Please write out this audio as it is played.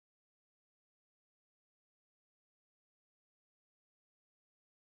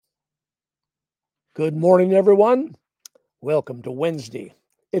Good morning, everyone. Welcome to Wednesday.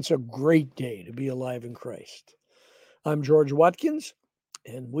 It's a great day to be alive in Christ. I'm George Watkins,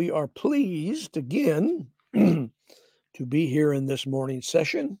 and we are pleased again to be here in this morning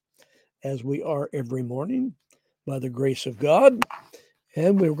session, as we are every morning by the grace of God.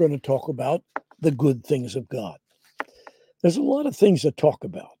 And we're going to talk about the good things of God. There's a lot of things to talk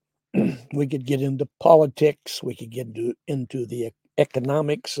about. We could get into politics, we could get into the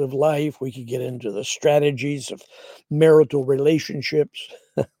economics of life, we could get into the strategies of marital relationships,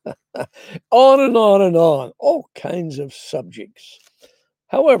 on and on and on, all kinds of subjects.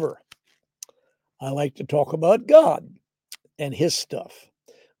 However, I like to talk about God and His stuff,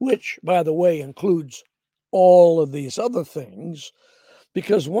 which, by the way, includes all of these other things,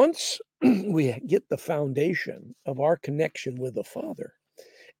 because once we get the foundation of our connection with the Father,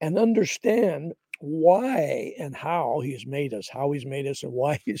 and understand why and how he's made us, and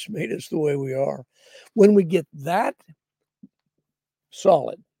why he's made us the way we are. When we get that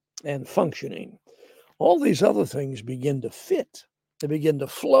solid and functioning, all these other things begin to fit, they begin to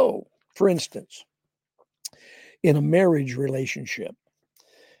flow. For instance, in a marriage relationship,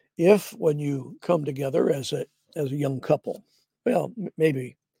 if when you come together as a young couple, well,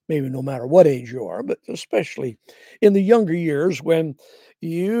 maybe no matter what age you are, but especially in the younger years when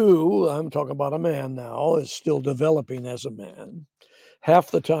I'm talking about a man now, is still developing as a man.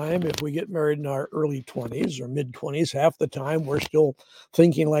 Half the time, if we get married in our early 20s or mid 20s, half the time we're still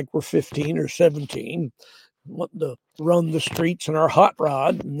thinking like we're 15 or 17, wanting to run the streets in our hot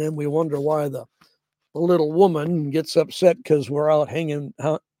rod, and then we wonder why the little woman gets upset because we're hanging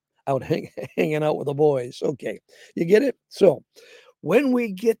out with the boys. Okay, you get it? So when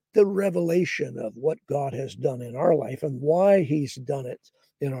we get the revelation of what God has done in our life and why He's done it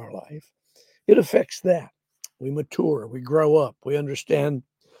in our life, it affects that. We mature, we grow up, we understand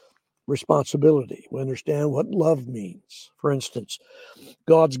responsibility, we understand what love means. For instance,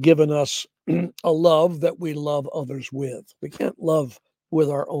 God's given us a love that we love others with. We can't love with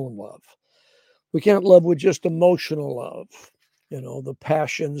our own love. We can't love with just emotional love. The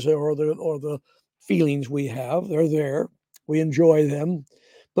passions or the feelings we have, they're there. We enjoy them.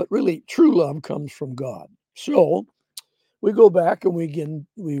 But really, true love comes from God. So we go back and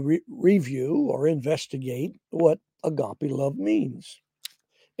we review or investigate what agape love means.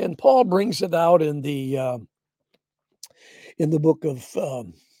 And Paul brings it out in the book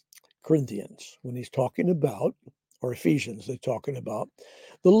of Corinthians when he's talking about, or Ephesians, they're talking about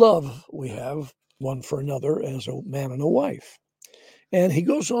the love we have one for another as a man and a wife. And he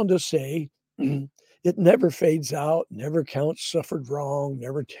goes on to say, it never fades out, never counts suffered wrong,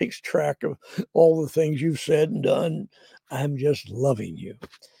 never takes track of all the things you've said and done. I'm just loving you.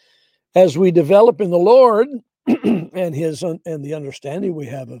 As we develop in the Lord and the understanding we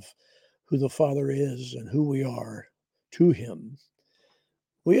have of who the Father is and who we are to Him,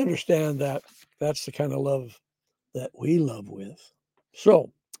 we understand that that's the kind of love that we love with.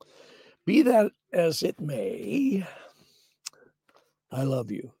 So, be that as it may, I love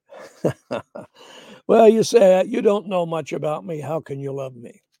you. Well, you say, you don't know much about me. How can you love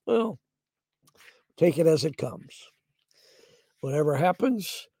me? Well, take it as it comes. Whatever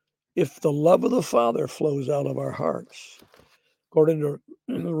happens, if the love of the Father flows out of our hearts, according to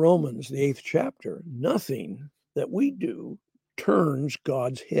Romans, the 8th chapter, nothing that we do turns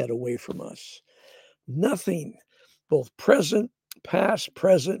God's head away from us. Nothing, both present, past,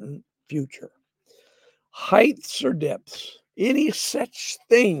 present, and future. Heights or depths, any such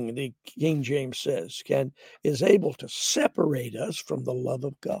thing, the King James says, is able to separate us from the love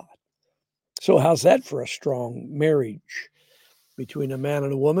of God. So how's that for a strong marriage between a man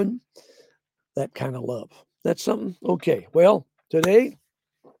and a woman? That kind of love. That's something? Okay. Well, today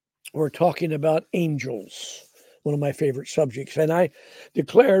we're talking about angels, one of my favorite subjects. And I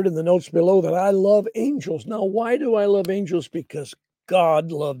declared in the notes below that I love angels. Now, why do I love angels? Because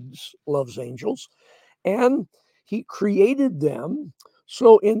God loves angels, and He created them.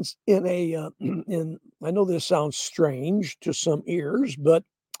 So in a in I know this sounds strange to some ears, but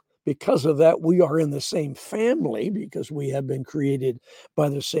because of that, we are in the same family because we have been created by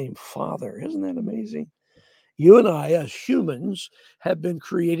the same Father. Isn't that amazing? You and I, as humans, have been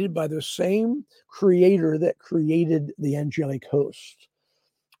created by the same Creator that created the angelic host.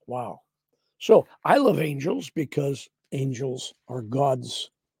 Wow. So I love angels because angels are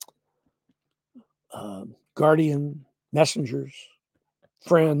God's guardian, messengers,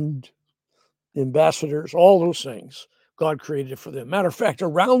 friend, ambassadors, all those things. God created for them. Matter of fact,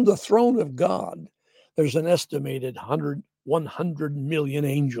 around the throne of God, there's an estimated 100 million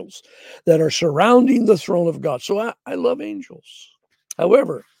angels that are surrounding the throne of God. So I love angels.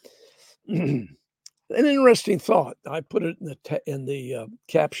 However, An interesting thought. I put it in the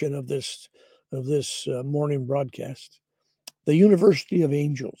caption of this morning broadcast. The University of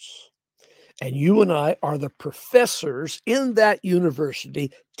Angels. And you and I are the professors in that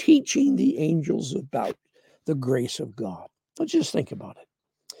university teaching the angels about the grace of God. Let's just think about it.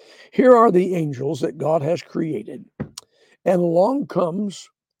 Here are the angels that God has created, and along comes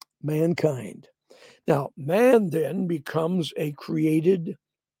mankind. Now, man then becomes a created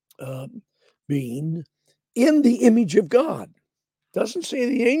uh, being in the image of God. Doesn't say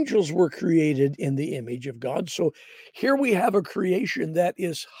the angels were created in the image of God. So here we have a creation that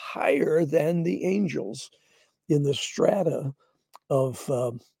is higher than the angels in the strata of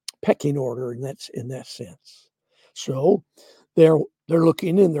pecking order in that sense. So they're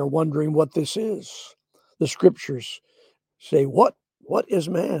looking and they're wondering what this is. The scriptures say, What is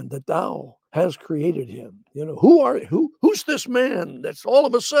man that thou has created him? You know, who's this man that's all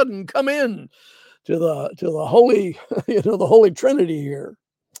of a sudden come in to the holy, the Holy Trinity here?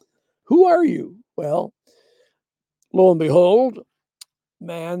 Who are you? Well, lo and behold,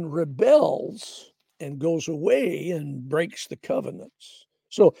 man rebels and goes away and breaks the covenants.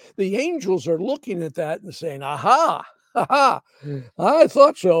 So the angels are looking at that and saying, aha, aha, I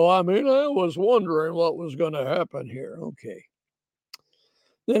thought so. I mean, I was wondering what was going to happen here. Okay.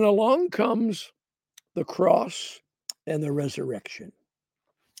 Then along comes the cross and the resurrection,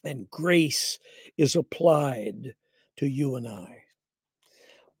 and grace is applied to you and I.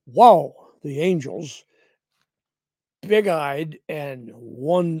 Wow, the angels, big-eyed and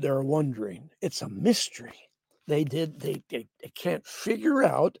they're wondering. It's a mystery. They can't figure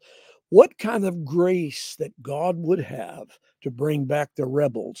out what kind of grace that God would have to bring back the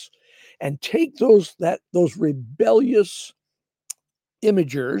rebels and take those rebellious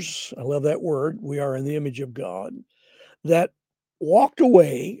imagers. I love that word. We are in the image of God that walked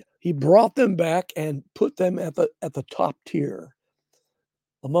away. He brought them back and put them at the top tier,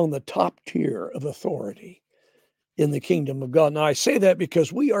 among the top tier of authority in the kingdom of God. Now, I say that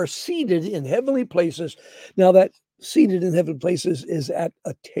because we are seated in heavenly places. Now, that seated in heavenly places is at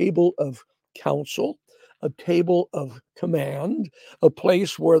a table of counsel, a table of command, a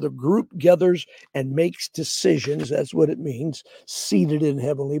place where the group gathers and makes decisions. That's what it means, seated in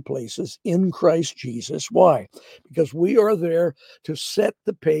heavenly places in Christ Jesus. Why? Because we are there to set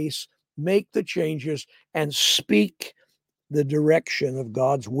the pace, make the changes, and speak the direction of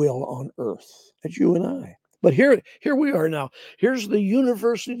God's will on earth. That's you and I. But here we are now. Here's the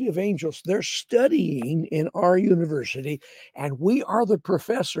University of Angels. They're studying in our university, and we are the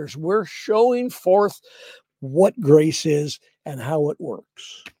professors. We're showing forth what grace is and how it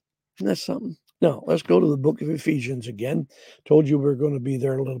works. Isn't that something? Now, let's go to the book of Ephesians again. Told you we're going to be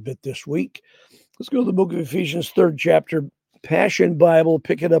there a little bit this week. Let's go to the book of Ephesians, 3rd chapter, Passion Bible.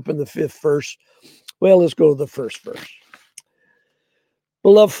 Pick it up in the 5th verse. Well, let's go to the 1st verse.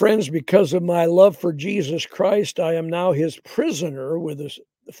 Beloved friends, because of my love for Jesus Christ, I am now his prisoner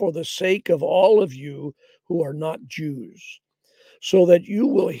for the sake of all of you who are not Jews, so that you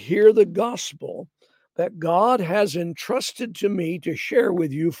will hear the gospel that God has entrusted to me to share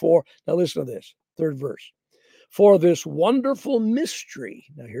with you now listen to this, 3rd verse, for this wonderful mystery.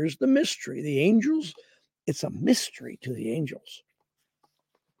 Now here's the mystery. The angels, it's a mystery to the angels.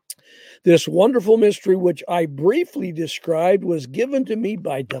 This wonderful mystery, which I briefly described, was given to me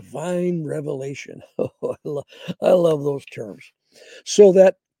by divine revelation. Oh, I love those terms. So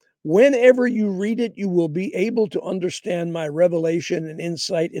that whenever you read it, you will be able to understand my revelation and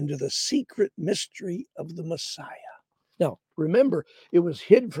insight into the secret mystery of the Messiah. Now, remember, it was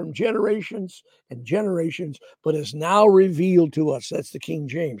hid from generations and generations, but is now revealed to us. That's the King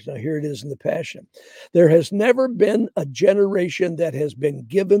James. Now, here it is in the Passion. There has never been a generation that has been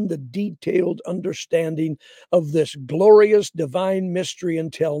given the detailed understanding of this glorious divine mystery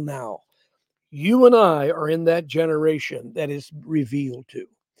until now. You and I are in that generation that is revealed to.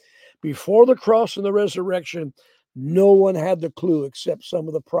 Before the cross and the resurrection, no one had the clue except some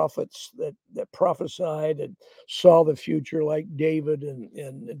of the prophets that prophesied and saw the future, like David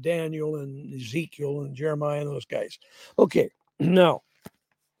and Daniel and Ezekiel and Jeremiah and those guys. Okay, now,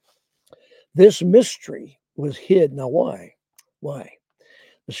 this mystery was hid. Now, why? Why?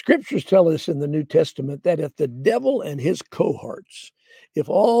 The scriptures tell us in the New Testament that if the devil and his cohorts, if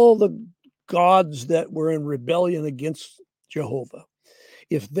all the gods that were in rebellion against Jehovah,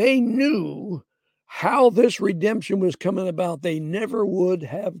 if they knew how this redemption was coming about, they never would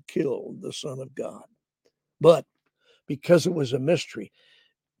have killed the Son of God. But because it was a mystery,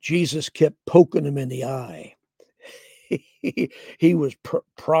 Jesus kept poking them in the eye. He was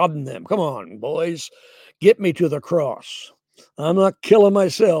prodding them. Come on, boys, get me to the cross. I'm not killing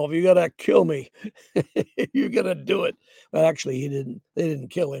myself. You got to kill me. You got to do it. Well, actually, they didn't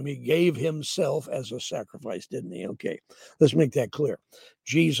kill him. He gave himself as a sacrifice, didn't he? Okay, let's make that clear.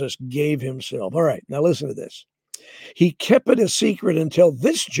 Jesus gave himself. All right, now listen to this. He kept it a secret until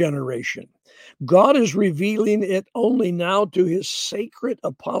this generation. God is revealing it only now to his sacred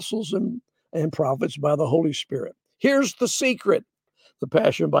apostles and prophets by the Holy Spirit. Here's the secret, the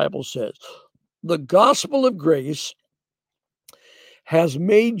Passion Bible says. The gospel of grace has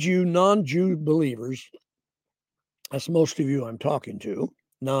made you non-Jew believers. That's most of you I'm talking to,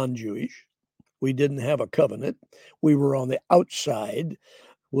 non-Jewish. We didn't have a covenant. We were on the outside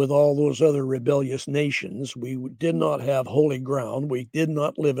with all those other rebellious nations. We did not have holy ground. We did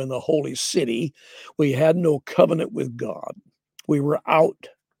not live in the holy city. We had no covenant with God. We were out.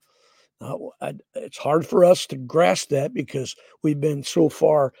 It's hard for us to grasp that because we've been so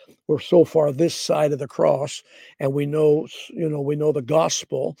far, we're so far this side of the cross, and we know the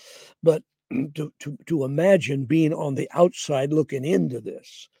gospel, but to imagine being on the outside looking into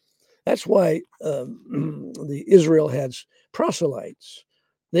this. That's why the Israel had proselytes.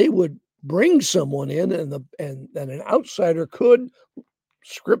 They would bring someone in, and an outsider could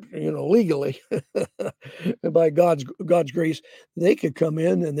legally, and by God's grace, they could come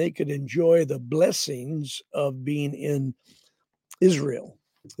in and they could enjoy the blessings of being in Israel,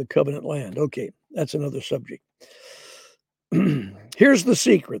 the covenant land. Okay, that's another subject. Here's the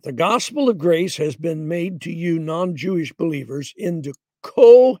secret. The gospel of grace has been made to you non-Jewish believers into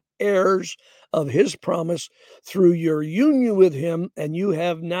co-heirs of his promise through your union with him, and you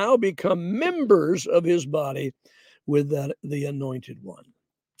have now become members of his body with the anointed one.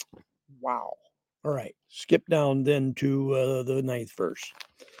 Wow. All right, skip down then to the 9th verse.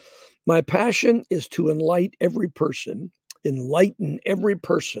 My passion is to enlighten every person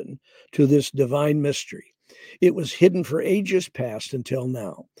to this divine mystery. It was hidden for ages past until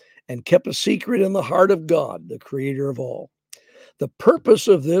now, and kept a secret in the heart of God, the creator of all. The purpose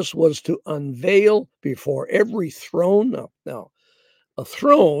of this was to unveil before every throne. Now, a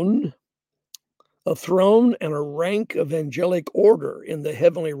throne and a rank of angelic order in the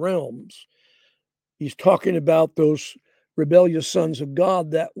heavenly realms. He's talking about those rebellious sons of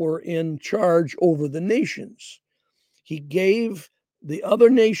God that were in charge over the nations. He gave the other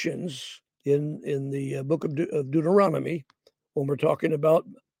nations in the book of Deuteronomy, when we're talking about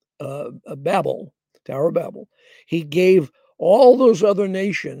Babel, Tower of Babel, he gave all those other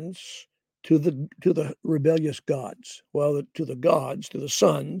nations to the rebellious gods. Well, to the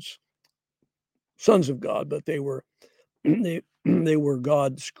sons of God, but they were they were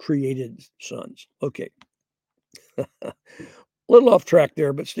God's created sons. Okay. A little off track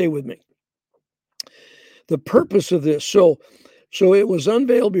there, but stay with me. The purpose of this, so it was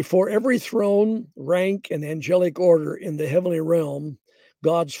unveiled before every throne, rank, and angelic order in the heavenly realm,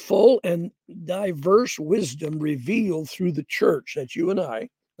 God's full and diverse wisdom revealed through the church. That's you and I,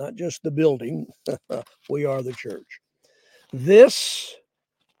 not just the building. We are the church. This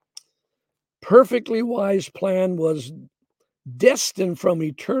perfectly wise plan was destined from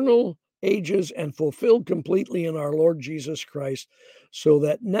eternal ages and fulfilled completely in our Lord Jesus Christ, so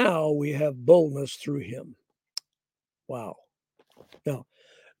that now we have boldness through him. Wow. Now,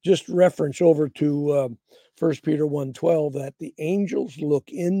 just reference over to 1 Peter 1:12 that the angels look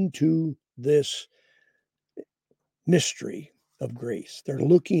into this mystery of grace. They're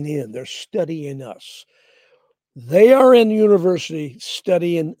looking in, they're studying us. They are in university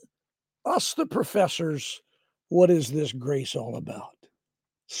studying us, the professors. What is this grace all about?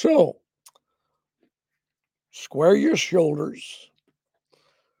 So, square your shoulders,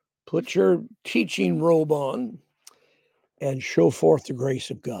 put your teaching robe on, and show forth the grace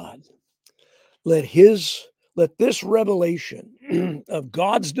of God. Let this revelation of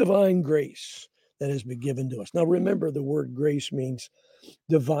God's divine grace that has been given to us. Now, remember, the word grace means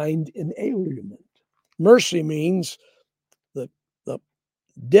divine enablement. Mercy means the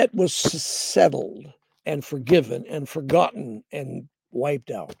debt was settled and forgiven and forgotten and wiped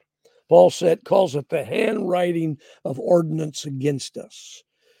out. Paul calls it the handwriting of ordinance against us.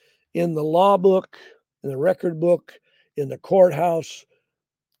 In the law book, in the record book, in the courthouse,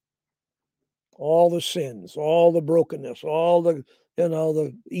 all the sins, all the brokenness, all the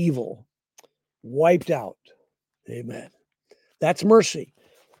evil wiped out. Amen. That's mercy.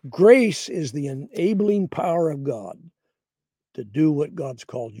 Grace is the enabling power of God to do what God's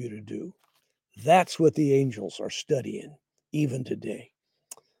called you to do. That's what the angels are studying even today.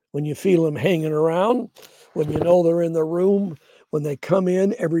 When you feel them hanging around, when you know they're in the room, when they come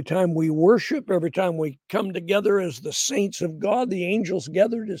in, every time we worship, every time we come together as the saints of God, the angels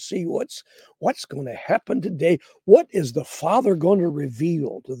gather to see what's going to happen today. What is the Father going to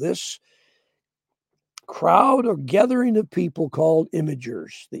reveal to this crowd or gathering of people called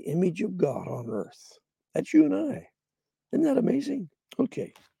imagers, the image of God on earth? That's you and I. Isn't that amazing?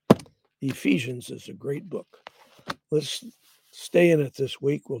 Okay. Ephesians is a great book. Let's stay in it this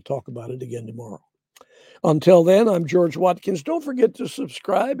week. We'll talk about it again tomorrow. Until then, I'm George Watkins. Don't forget to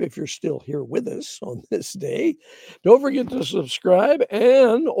subscribe if you're still here with us on this day. Don't forget to subscribe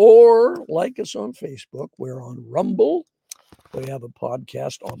and or like us on Facebook. We're on Rumble. We have a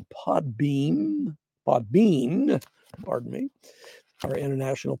podcast on Podbean, pardon me, our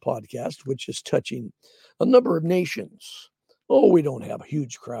international podcast, which is touching a number of nations. Oh, we don't have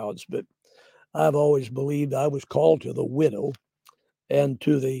huge crowds, but I've always believed I was called to the widow and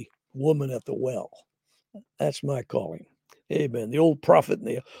to the woman at the well. That's my calling. Amen. The old prophet in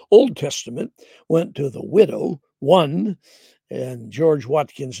the Old Testament went to the widow, one, and George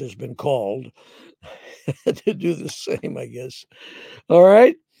Watkins has been called to do the same, I guess. All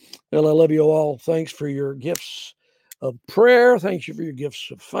right. Well, I love you all. Thanks for your gifts of prayer. Thank you for your gifts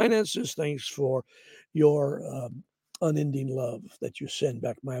of finances. Thanks for your unending love that you send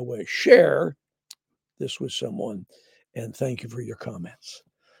back my way. Share this with someone, and thank you for your comments.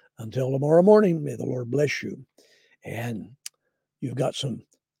 Until tomorrow morning, may the Lord bless you. And you've got some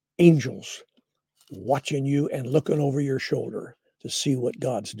angels watching you and looking over your shoulder to see what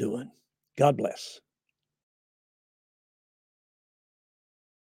God's doing. God bless.